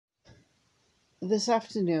This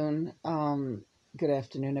afternoon, good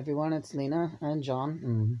afternoon, everyone. It's Lena and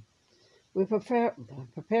John. We're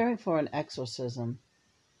preparing for an exorcism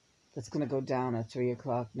that's going to go down at 3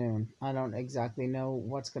 o'clock noon. I don't exactly know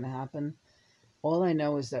what's going to happen. All I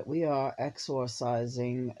know is that we are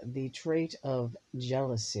exorcising the trait of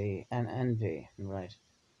jealousy and envy. Right.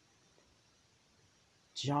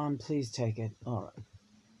 John, please take it. All right.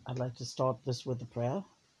 I'd like to start this with a prayer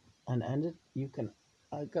and end it. You can.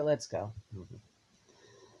 Let's go.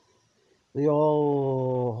 We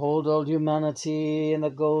all hold all humanity in the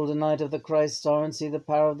golden light of the Christ star and see the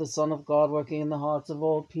power of the Son of God working in the hearts of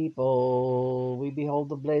all people. We behold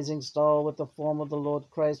the blazing star with the form of the Lord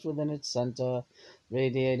Christ within its center,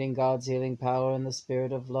 radiating God's healing power and the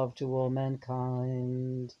spirit of love to all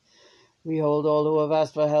mankind. We hold all who have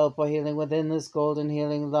asked for help or healing within this golden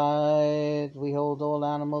healing light. We hold all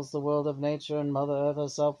animals, the world of nature, and Mother Earth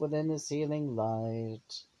herself within this healing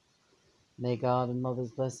light. May God and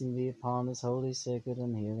Mother's blessing be upon this holy, sacred,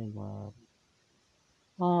 and healing word.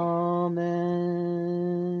 Amen.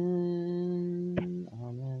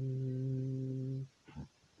 Amen.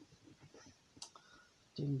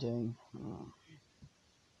 Ding ding. Oh.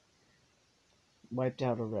 Wiped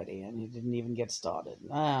out already, and you didn't even get started.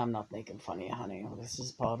 I'm not making fun of you, honey. This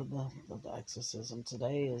is part of the exorcism.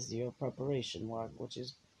 Today is your preparation work, which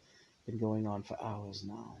has been going on for hours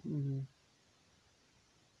now.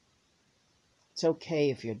 It's okay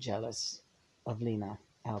if you're jealous of Lena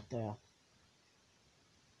out there.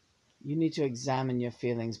 You need to examine your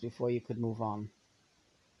feelings before you could move on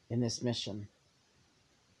in this mission.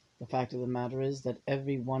 The fact of the matter is that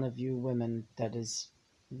every one of you women that is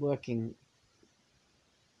working,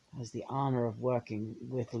 has the honor of working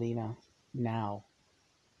with Lena now,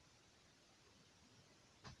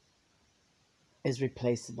 is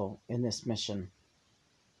replaceable in this mission.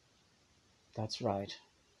 That's right.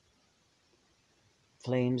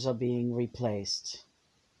 Flames are being replaced.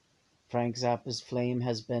 Frank Zappa's flame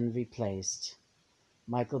has been replaced.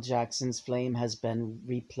 Michael Jackson's flame has been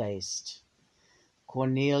replaced.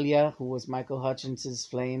 Cornelia, who was Michael Hutchinson's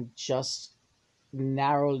flame, just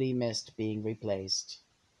narrowly missed being replaced.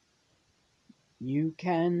 You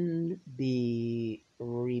can be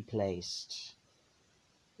replaced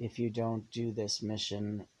if you don't do this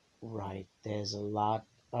mission right. There's a lot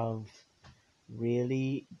of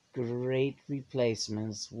really great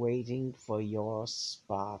replacements waiting for your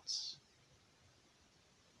spot.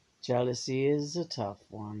 Jealousy is a tough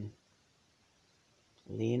one.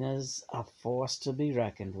 Lena's a force to be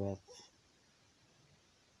reckoned with.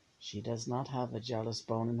 She does not have a jealous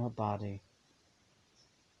bone in her body,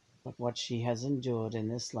 but what she has endured in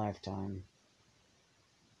this lifetime,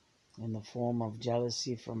 in the form of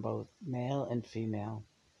jealousy from both male and female,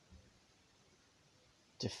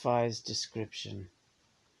 defies description,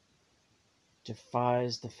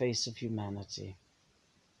 defies the face of humanity,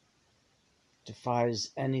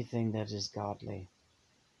 defies anything that is godly.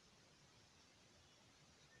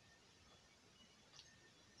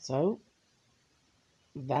 So,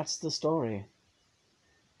 that's the story,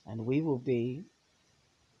 and we will be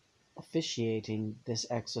officiating this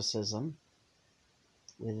exorcism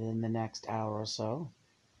within the next hour or so.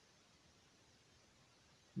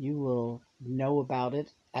 You will know about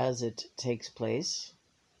it as it takes place.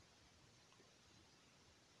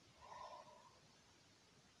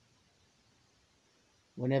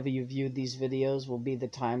 Whenever you view these videos will be the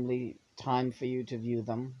timely time for you to view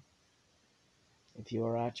them. If you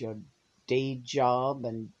are at your day job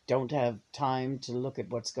and don't have time to look at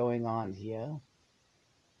what's going on here,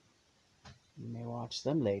 you may watch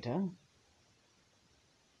them later.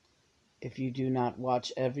 If you do not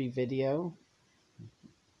watch every video,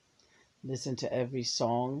 listen to every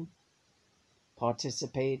song,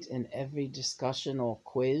 participate in every discussion or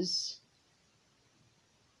quiz,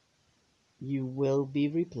 you will be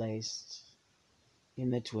replaced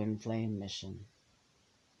in the Twin Flame mission.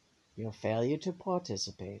 Your failure to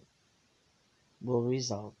participate will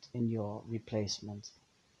result in your replacement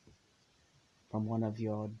from one of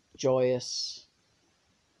your joyous,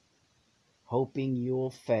 hoping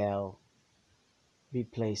you'll fail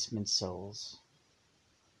replacement souls.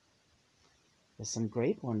 There's some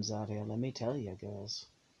great ones out here, let me tell you, girls.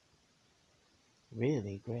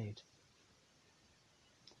 Really great.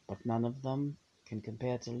 But none of them can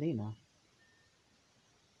compare to Lena.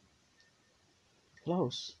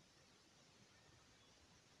 Close.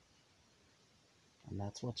 And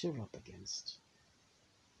that's what you're up against.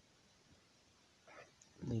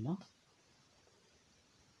 Lena?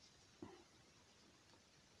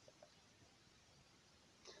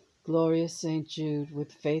 Glorious St. Jude,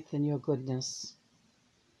 with faith in your goodness,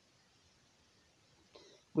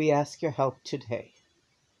 we ask your help today.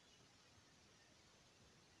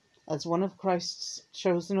 As one of Christ's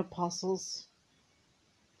chosen apostles,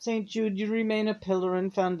 St. Jude, you remain a pillar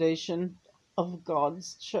and foundation of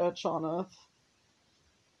God's church on earth.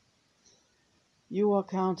 You are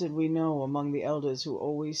counted, we know, among the elders who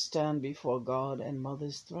always stand before God and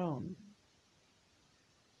Mother's throne.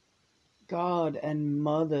 God and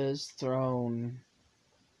Mother's throne.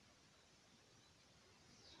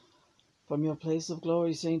 From your place of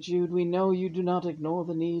glory, St. Jude, we know you do not ignore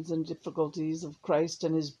the needs and difficulties of Christ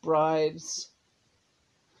and his bride's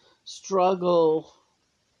struggle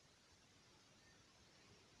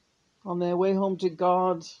on their way home to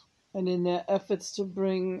God and in their efforts to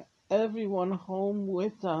bring everyone home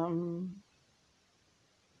with them.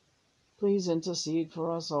 Please intercede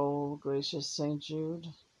for us all, gracious St. Jude,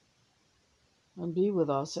 and be with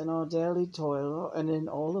us in our daily toil and in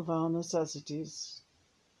all of our necessities.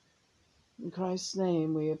 In Christ's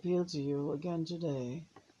name we appeal to you again today.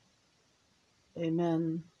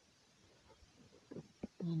 Amen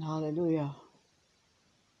and hallelujah.